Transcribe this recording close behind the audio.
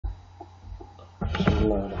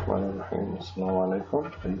Bismillahirrahmanirrahim. Assalamu alaikum.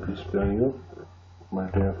 May peace be on you, my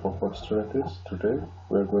dear Form 4 students. Today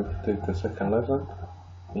we are going to take the second lesson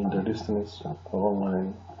in the distance of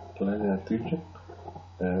online learning and teaching.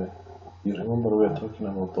 You remember we are talking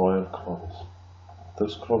about the oil crops.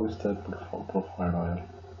 Those crops that from profile oil.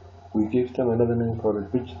 We gave them another name called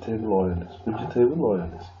vegetable oils. Vegetable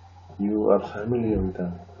oils. You are familiar with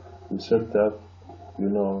them. We said that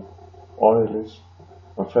oil is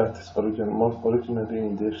fat is originally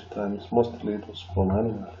in these times mostly it was from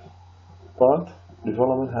animals. But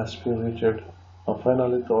development has been reached and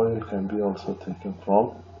finally the oil can be also taken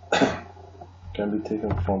from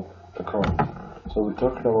the crop. So we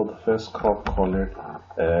talked about the first crop called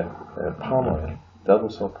palm oil. That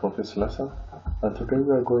was our previous lesson. And today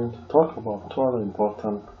we are going to talk about two other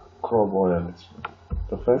important crop oils.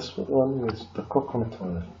 The first one is the coconut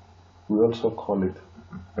oil. We also call it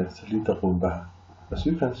Salita Bumba. As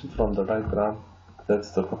you can see from the diagram,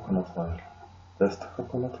 that's the coconut oil. That's the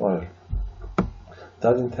coconut oil.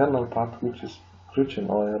 That internal part which is rich in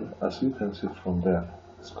oil, as you can see from there,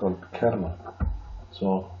 is called kernel.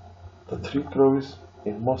 So the tree grows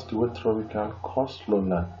in most wet tropical coast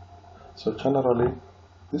lowland. So generally,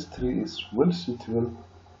 this tree is well suitable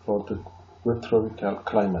for the wet tropical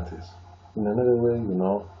climates. In another way,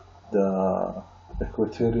 the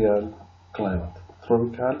equatorial climate,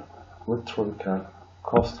 tropical, wet tropical,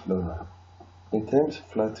 coast lowland. In terms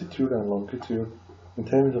of latitude and longitude,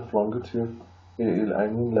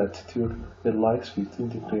 latitude, it lies 15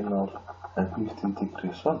 degrees north and 50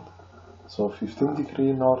 degrees south. So 15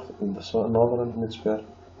 degrees north in the northern hemisphere,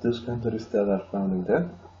 those countries that are found in there,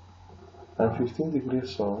 and 15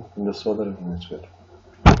 degrees south in the southern hemisphere.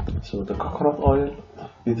 So the coconut oil,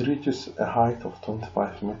 it reaches a height of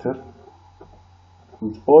 25 meters,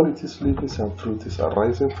 with all its leaves and fruits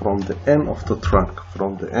arising from the end of the trunk,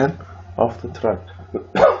 from the end of the trunk.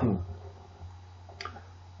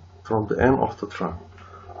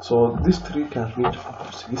 So this tree can reach up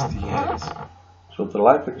to 60 years. So the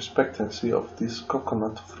life expectancy of this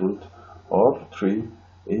coconut fruit or tree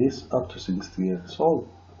is up to 60 years old.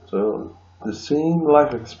 So the same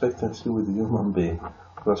life expectancy with the human being,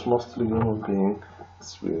 because mostly human being,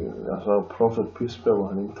 as our Prophet peace be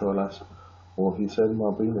upon him told us, or he said,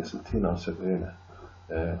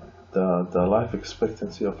 the life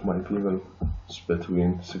expectancy of my people is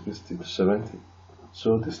between 60 to 70.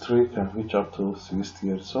 So this tree can reach up to 60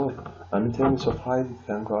 years old, and in terms of height, it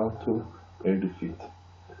can go up to 80 feet,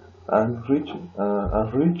 and reach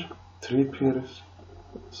 3 pairs,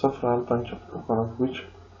 several bunch of coconut, which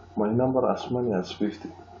might number as many as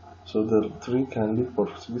 50. So the tree can live for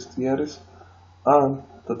 60 years, and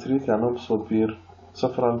the tree can also bear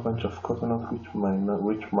several bunch of coconut which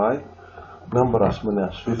might number as many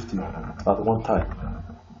as 50 at one time.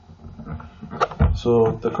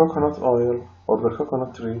 So the coconut oil or the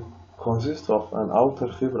coconut tree consists of an outer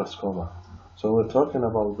fibrous cover. So we're talking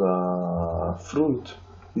about the fruit.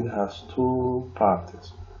 It has two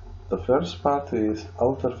parts. The first part is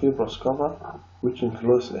outer fibrous cover, which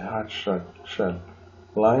includes a hard shell,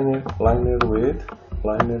 lined with,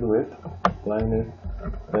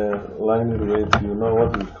 you know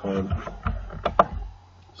what we call,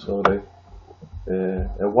 sorry,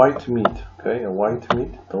 a white meat, okay, a white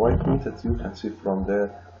meat. The white meat that you can see from there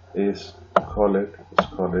is called a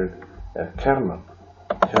kernel.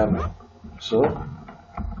 So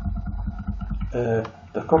the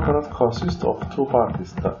coconut consists of two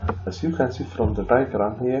parts. As you can see from the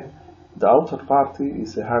diagram here, the outer part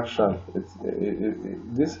is a hard shell.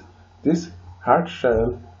 This hard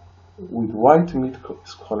shell with white meat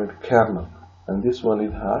is called kernel, and this one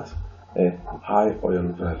it has a high oil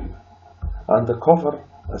value. And the cover,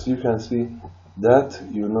 as you can see, that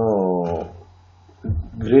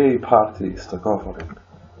gray part is the covering.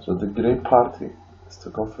 So the gray part is the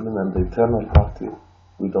covering, and the internal part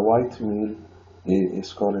with the white meat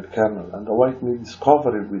is called kernel, and the white meat is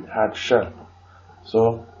covered with hard shell.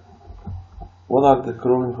 So what are the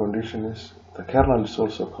growing conditions? The kernel is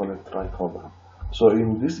also called dry cover. So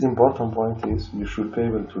in this important point is you should be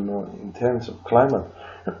able to know in terms of climate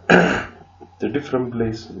the different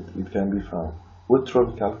places it can be found. With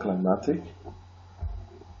tropical climatic,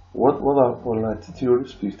 what are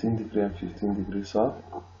latitudes 15 degrees and 15 degrees south.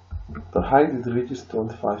 The height it reaches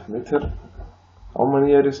 25 meters. How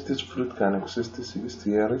many years this fruit can exist? 60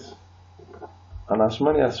 years, and as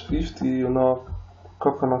many as 50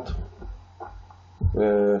 coconut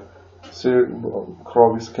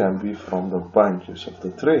crops can be from the branches of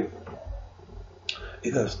the tree.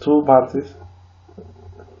 It has two parts.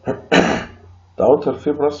 The outer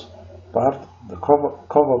fibrous part, the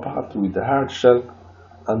cover part with the hard shell,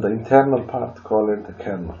 and the internal part called the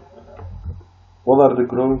kernel. What are the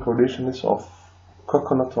growing conditions of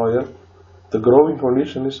coconut oil? The growing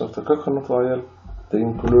conditions of the coconut oil, they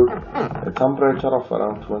include a temperature of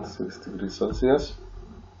around 26 degrees Celsius,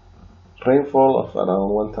 rainfall of around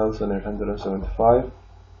 1875,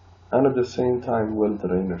 and at the same time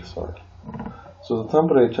well-drained soil. So the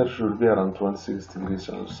temperature should be around 26 degrees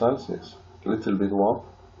Celsius, a little bit warm,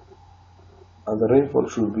 and the rainfall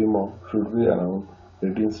should be around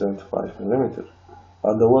 1875 millimeters,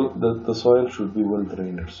 and the soil should be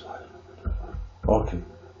well-drained soil. Okay.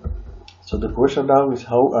 So the question now is,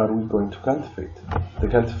 how are we going to cultivate? The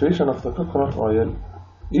cultivation of the coconut oil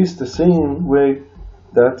is the same way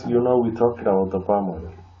that we talked about the palm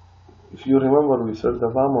oil. If you remember, we said the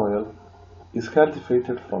palm oil is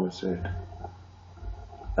cultivated from a seed,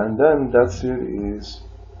 and then that seed is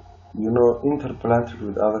interplanted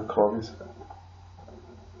with other crops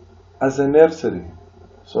as a nursery.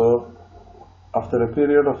 So after a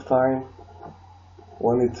period of time,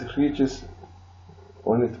 when it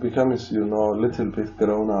becomes a little bit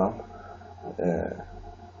grown up,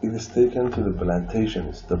 it is taken to the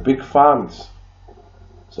plantations, the big farms.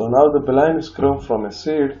 So now the plant is grown from a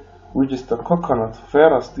seed, which is the coconut,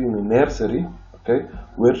 first in a nursery, okay,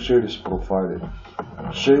 where shade is provided.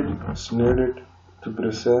 Shade is needed to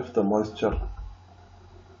preserve the moisture.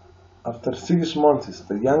 After 6 months,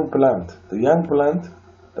 the young plant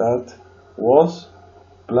that was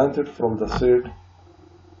planted from the seed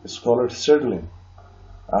is called seedling,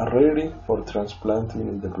 are ready for transplanting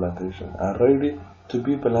in the plantation, are ready to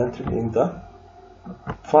be planted in the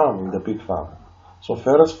farm, in the big farm. So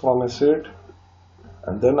first from a seed,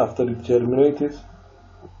 and then after it germinates,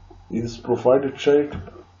 it is provided shade.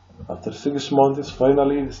 After 6 months,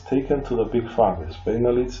 finally it is taken to the big farms.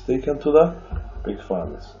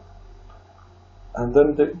 And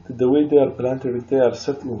then the way they are planted, they are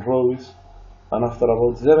set in rows, and after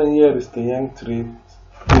about 7 years, the young tree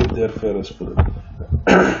give their first fruit.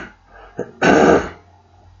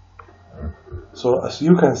 So as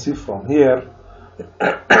you can see from here,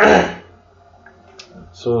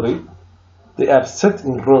 they are set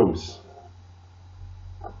in rows.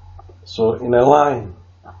 So in a line.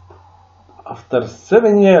 After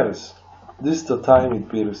 7 years, this is the time it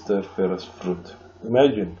bears their first fruit.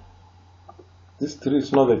 Imagine, this tree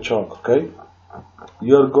is not a joke, okay?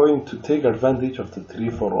 You are going to take advantage of the tree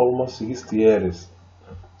for almost 60 years.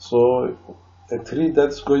 So a tree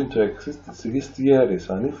that's going to exist 60 years,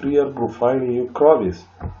 and if we are providing you crops,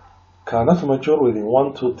 cannot mature within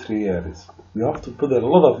 1 to 3 years. You have to put a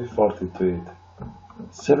lot of effort into it.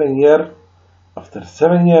 7 years, after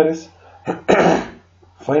 7 years,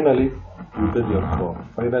 finally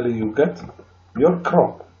you get your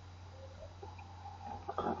crop.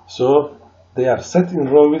 So they are set in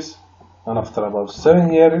rows, and after about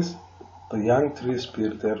 7 years, the young trees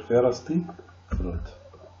bear their first fruit.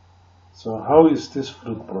 So how is this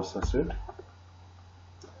fruit processed?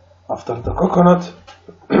 After the coconut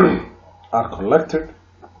are collected,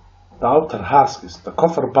 the outer husk is the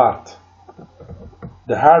cover part.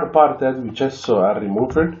 The hard part that we just saw are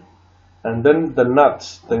removed, and then the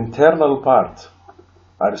nuts, the internal part,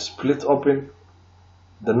 are split open.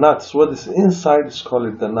 The nuts, what is inside is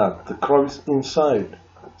called the nut. The crop is inside,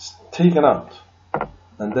 is taken out,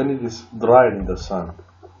 and then it is dried in the sun.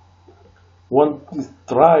 When it is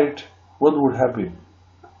dried, what would happen?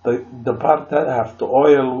 The part that have the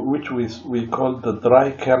oil, which we call the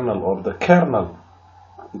dry kernel or the kernel,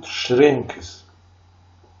 it shrinks.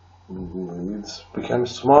 It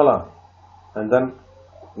becomes smaller, and then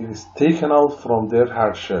it is taken out from their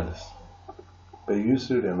hard shells by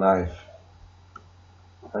using a knife.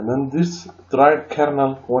 And then this dried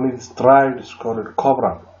kernel, when it is dried, is called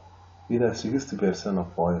cobra. It has 60%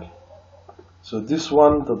 of oil. So this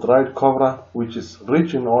one, the dried cobra, which is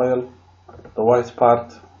rich in oil, the white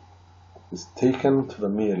part, is taken to the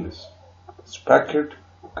mills. It's packed,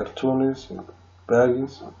 cartons, and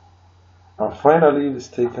bags, and finally it is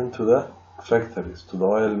taken to the factories, to the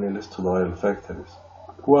oil mills, to the oil factories,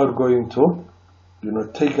 who are going to,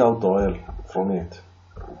 take out the oil from it.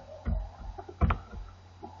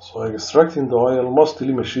 So extracting the oil,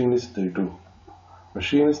 mostly machinists they do.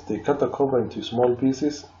 Machinists, they cut the cobra into small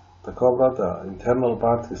pieces. The cobra, the internal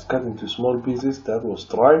part, is cut into small pieces that was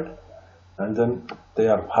dried, and then they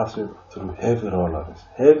are passed through heavy rollers.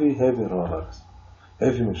 Heavy rollers.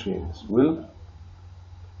 Heavy machines will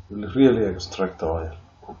really extract the oil.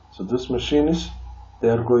 So those machines, they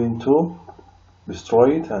are going to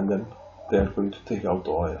destroy it, and then they are going to take out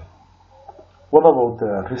the oil. What about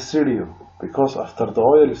the residue? Because after the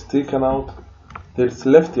oil is taken out, there is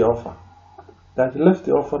leftover. That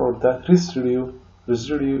leftover or that residue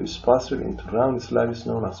residue is passed into round slabs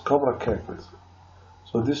known as copra cakes.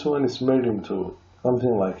 So this one is made into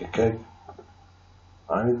something like a cake,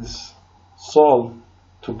 and it is sold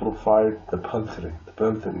to provide the poultry,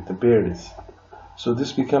 the berries. So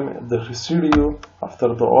this became the residue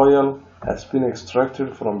after the oil has been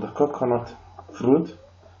extracted from the coconut fruit.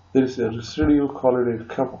 There is a residue called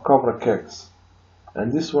copra cakes,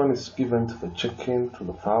 and this one is given to the chicken, to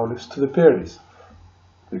the fowls, to the berries,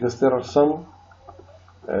 because there are some.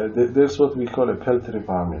 There's what we call a poultry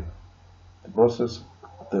farming. The process,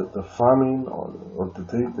 the farming or the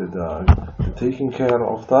taking care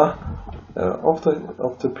of the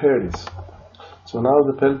berries. So now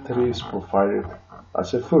the poultry is provided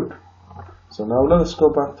as a food. So now let us go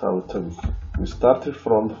back to our topic. We started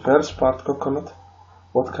from the first part, coconut.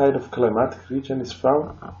 What kind of climatic region is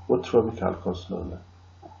found? What tropical coastline?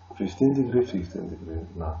 15 degree, 15 degree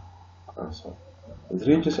now. And so it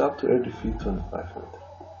reaches up to 80 feet, 25 feet.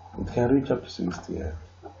 It can reach up to 68.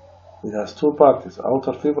 It has two parts,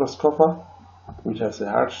 outer fibrous cover, which has a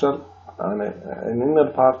hard shell, and an inner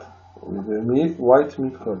part with a white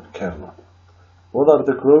meat called kernel. What are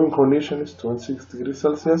the growing conditions? 26 degrees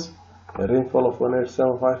Celsius, a rainfall of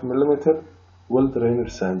 175 mm,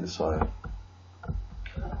 well-drained sandy soil.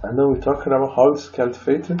 And then we talk about how it's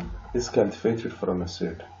cultivated. It's cultivated from a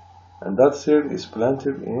seed, and that seed is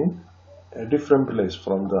planted in a different place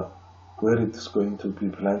from where it is going to be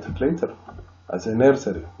planted later. As a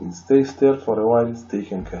nursery, it stays there for a while. It's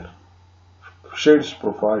taken care. Shade is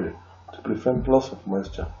provided to prevent loss of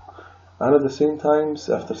moisture. And at the same time,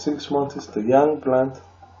 after 6 months, the young plant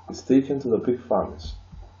is taken to the big farms.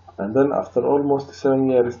 And then after almost 7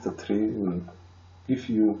 years, the tree will give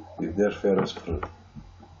you their first fruit.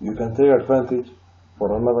 You can take advantage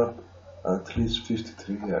for another at least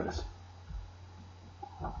 53 years.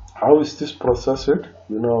 How is this processed?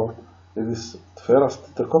 It is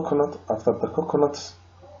first the coconut. After the coconuts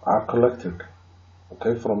are collected,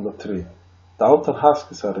 from the tree, the outer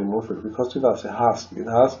husks are removed because it has a husk. It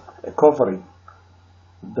has a covering.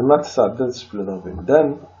 The nuts are then split open.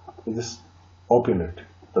 Then it is opened.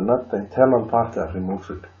 The internal part are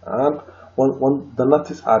removed. And when the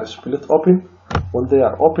nuts are split open, when they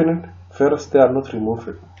are opened, first they are not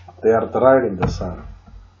removed. They are dried in the sun.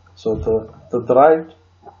 So the dried,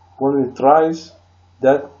 when it dries,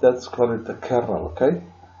 that's called the kernel.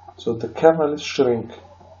 So the kernel is shrink.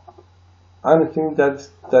 Anything that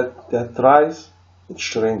dries, it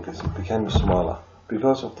shrinks, it becomes smaller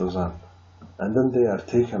because of the sun. And then they are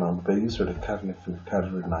taken out by use of the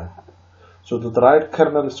kernel knife. So the dried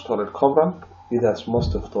kernel is called copra. It has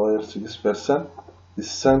most of the oil, 6%, is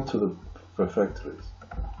sent to the factories.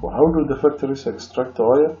 Well, how do the factories extract the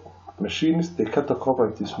oil? Machines, they cut the copra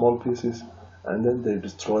into small pieces, and then they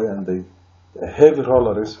destroy, and heavy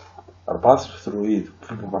rollers are passed through it.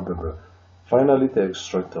 Finally, they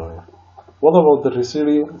extract the oil. What about the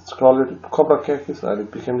residue? It's called copra cakes, and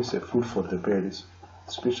it becomes a food for the berries,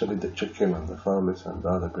 especially the chicken and the fowls and the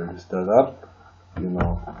other berries that are,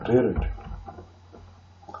 reared.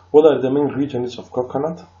 What are the main regions of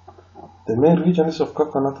coconut? The main regions of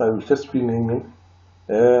coconut I will just be naming: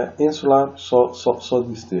 Insular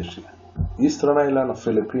Southeast Asia, Eastern Island of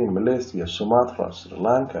Philippines, Malaysia, Sumatra, Sri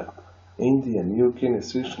Lanka, India, New Guinea,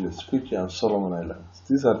 Seychelles, Fiji, and Solomon Islands.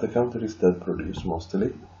 These are the countries that produce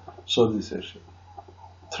mostly Southeast Asia.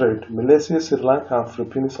 Trade: Malaysia, Sri Lanka, and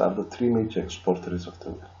Philippines are the three major exporters of the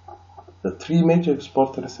world. The three major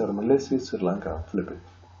exporters are Malaysia, Sri Lanka, and Philippines.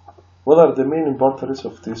 What are the main importers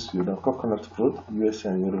of this, coconut fruit? US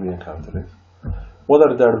and European countries. What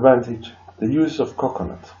are the advantages? The use of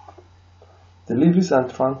coconut. The leaves and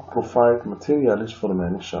trunk provide materials for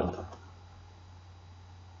many shelter.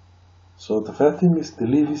 So the first thing is the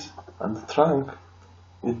leaves and the trunk.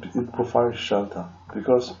 It provides shelter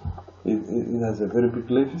because it has a very big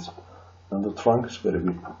leaves and the trunk is very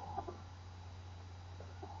big.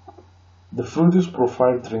 The fruits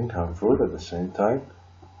provide drink and food at the same time.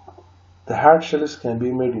 The hard shells can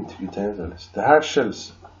be made into utensils. The hard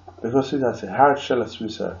shells, because it has a hard shell, as we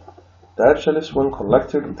said, the hard shells, when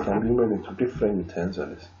collected, it can be made into different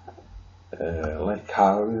utensils, like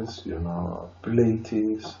carvings,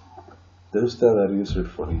 plates, those that are used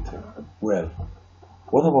for eating. Well,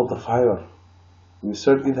 what about the fiber? We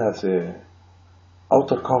said it has a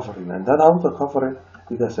outer covering, and that outer covering,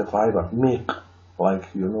 it has a fiber, milk, like,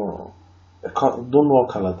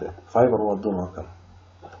 fiber what don't.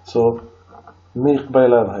 So milk by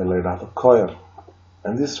the coir,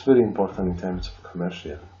 and this is very important in terms of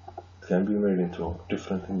commercial. It can be made into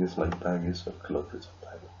different things like bags or clothes.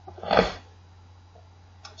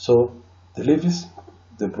 So the leaves,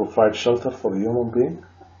 they provide shelter for the human being.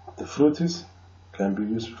 The fruits can be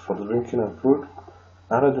used for drinking and food,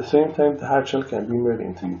 and at the same time the hard shell can be made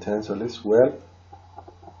into utensils. Well,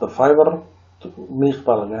 the fiber milk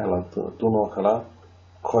baa laga helaa dun oo kala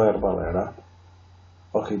coir baa la idhaa.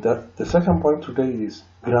 Okay, the second point today is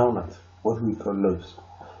groundnut, what we call loaves.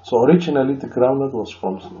 So originally the groundnut was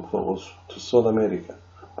to South America,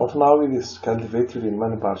 but now it is cultivated in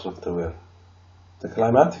many parts of the world. The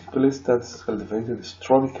climatic place that is cultivated is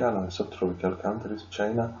tropical and subtropical countries,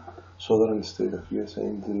 China, southern state of USA,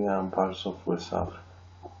 India, and parts of West Africa.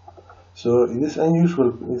 So it is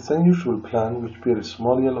unusual plant which bears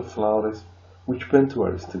small yellow flowers which bend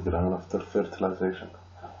towards the ground after fertilization.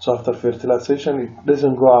 So after fertilization, it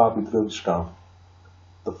doesn't go up, it goes down.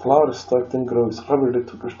 The flower stalk then grows rapidly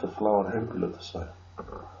to push the flower head below the soil.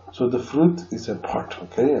 So the fruit is a part,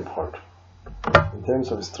 okay, a part. In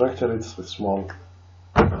terms of structure, it's a small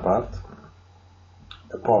part,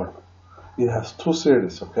 a part. It has two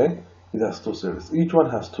series, okay? It has two series. Each one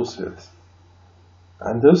has two series.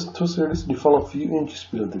 And those two series develop a few inches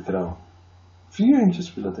below the ground. Few inches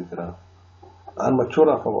below the ground. And mature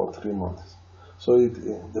after about 3 months. So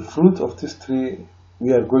the fruit of this tree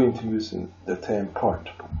we are going to use in the term part.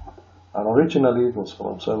 And originally it was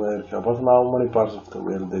from South America, but now many parts of the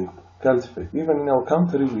world they cultivate. Even in our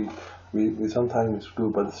country we sometimes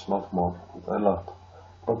do, but it's not more, a lot.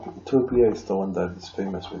 But Ethiopia is the one that is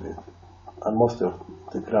famous with it. And most of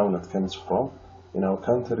the groundnut comes from, in our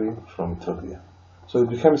country, from Ethiopia. So it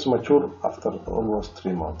becomes mature after almost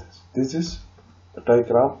 3 months. This is the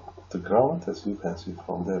diagram of the groundnut, as you can see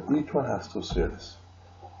from there. Each one has two series.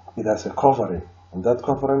 It has a covering, and that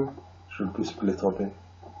covering should be split open.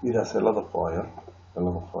 It has a lot of oil,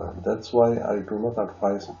 That's why I do not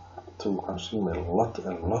advise to consume a lot of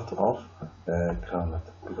groundnut,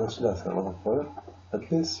 because it has a lot of oil. At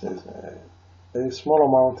least a small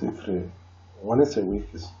amount once a week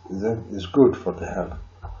is good for the health.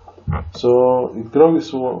 So it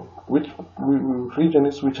grows which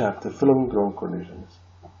regions which have the following growing conditions.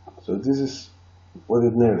 So this is what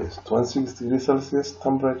it needs: 26 degrees Celsius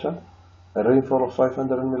temperature, a rainfall of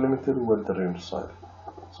 500 millimeters, well-drained soil.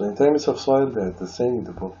 So in terms of soil, they are the same with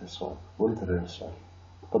the broken soil, well-drained soil.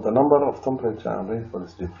 But the number of temperature and rainfall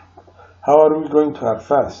is different. How are we going to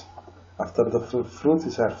harvest? After the fruit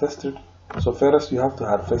is harvested, so first you have to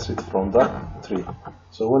harvest it from the tree.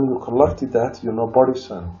 So when you collected that,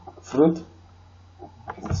 bodies and fruit,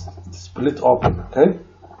 it's split open, okay?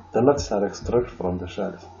 The nuts are extracted from the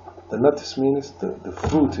shells. The nuts means the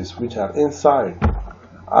fruit which are inside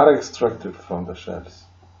are extracted from the shells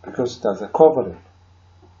because it has a covering.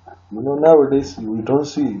 Nowadays we don't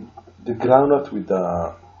see the groundnut with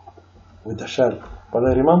the shell. But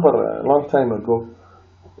I remember a long time ago,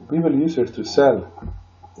 people used it to sell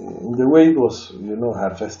in the way it was,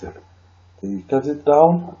 harvested. They cut it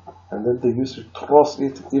down and then they used it to roast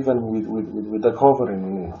it even with the covering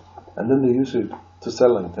in it. And then they use it to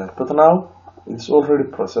sell like that. But now it's already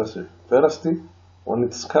processed. Firstly, when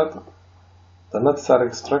it's cut, the nuts are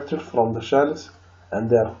extracted from the shells and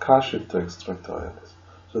they are crushed to extract the oils.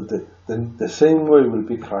 So the same way will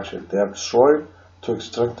be crushed. They are destroyed to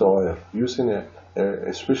extract the oil using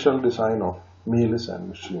a special design of mills and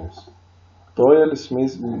machines. The oil is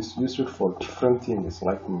used for different things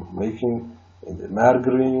like making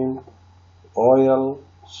margarine, oil,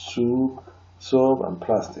 soap, and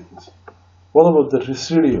plastics. What about the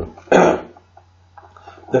residue?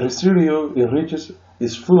 The residue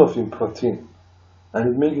is full of protein, and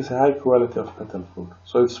it makes a high quality of cattle food.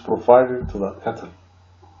 So it's provided to the cattle.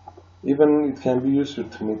 Even it can be used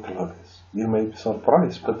to make clothes. You may be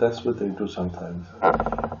surprised, but that's what they do sometimes.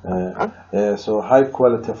 So high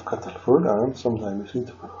quality of cattle food, and sometimes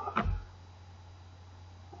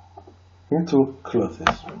into clothes.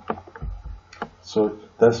 So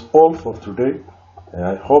that's all for today.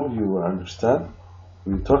 I hope you understand.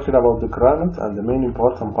 We talked about the groundnut, and the main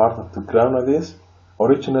important part of the groundnut is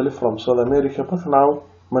originally from South America, but now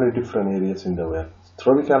many different areas in the world.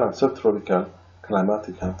 Tropical and subtropical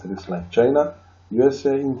climatic countries like China,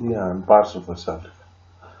 USA, India, and parts of West Africa.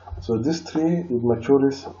 So this tree it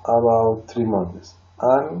matures about 3 months,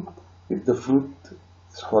 and if the fruit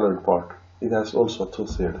is colored part, it has also two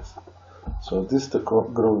seeds. So this is the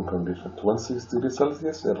growing condition: 26 degrees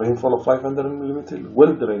Celsius, a rainfall of 500 millimeters,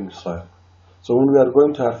 well-drained soil. So when we are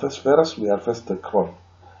going to harvest first, we harvest the crop,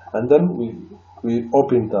 and then we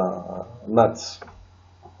open the nuts,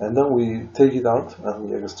 and then we take it out and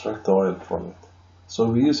we extract the oil from it. So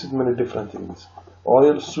we use it many different things: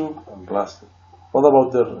 oil, soup, and plastic. What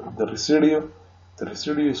about the residue? The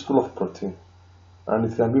residue is full of protein, and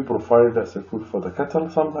it can be provided as a food for the cattle.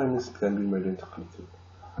 Sometimes it can be made into cooking.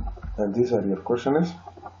 And these are your questions.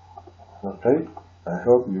 Okay. I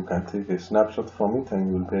hope you can take a snapshot from it and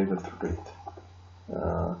you will be able to do it.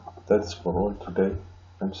 That's for all today.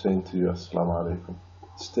 I'm saying to you, Assalamu alaikum.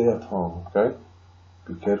 Stay at home, okay?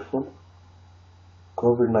 Be careful.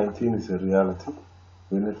 COVID-19 is a reality.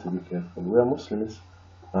 We need to be careful. We are Muslims,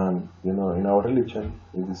 and in our religion,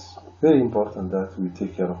 it is very important that we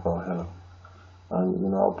take care of our health.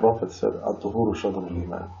 And our Prophet said, "At-tuhuru shadrul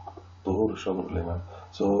iman." Tuhuru shadrul iman.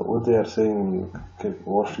 So what they are saying, okay,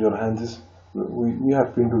 wash your hands. We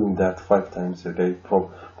have been doing that 5 times a day,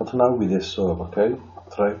 but now with a soap, okay?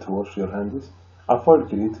 Try to wash your hands. Avoid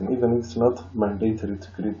greeting, even if it's not mandatory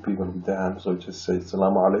to greet people with the hand. So just say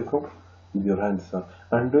 "Assalamu alaikum" with your hands up,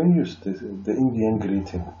 and don't use the Indian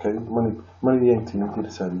greeting. Okay, many young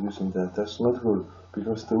teenagers are using that. That's not good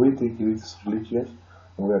because the way they greet is religious,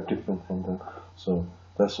 and we are different from them. So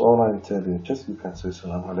that's all I'm telling you. Just you can say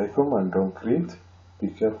 "Assalamu alaikum" and don't greet. Be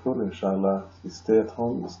careful, inshallah. Stay at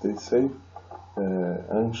home, stay safe.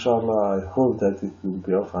 Inshallah, I hope that it will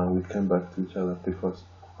be off and we come back to each other because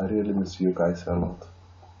I really miss you guys a lot.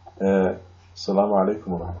 Assalamu alaikum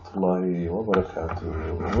wa rahmatullahi wa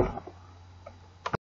barakatuh.